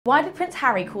Why did Prince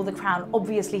Harry call The Crown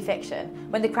obviously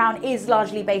fiction, when The Crown is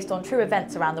largely based on true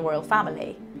events around the royal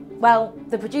family? Well,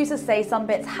 the producers say some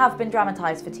bits have been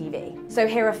dramatised for TV. So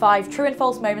here are 5 true and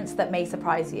false moments that may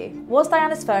surprise you. Was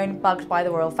Diana's phone bugged by the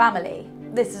royal family?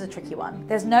 This is a tricky one.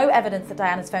 There's no evidence that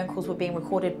Diana's phone calls were being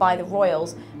recorded by the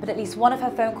royals, but at least one of her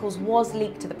phone calls was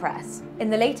leaked to the press. In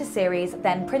the latest series,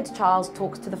 then Prince Charles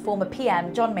talks to the former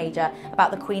PM, John Major,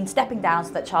 about the Queen stepping down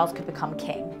so that Charles could become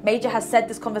king. Major has said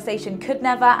this conversation could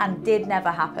never and did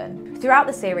never happen. Throughout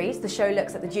the series, the show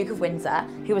looks at the Duke of Windsor,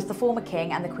 who was the former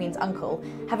king and the Queen's uncle,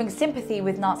 having sympathy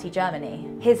with Nazi Germany.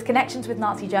 His connections with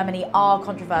Nazi Germany are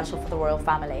controversial for the royal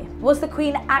family. Was the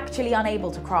Queen actually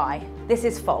unable to cry? This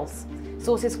is false.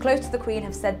 Sources close to the Queen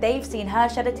have said they've seen her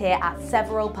shed a tear at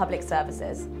several public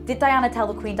services. Did Diana tell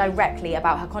the Queen directly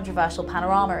about her controversial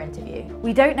Panorama interview?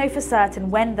 We don't know for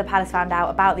certain when the palace found out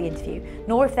about the interview,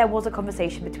 nor if there was a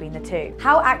conversation between the two.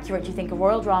 How accurate do you think a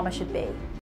royal drama should be?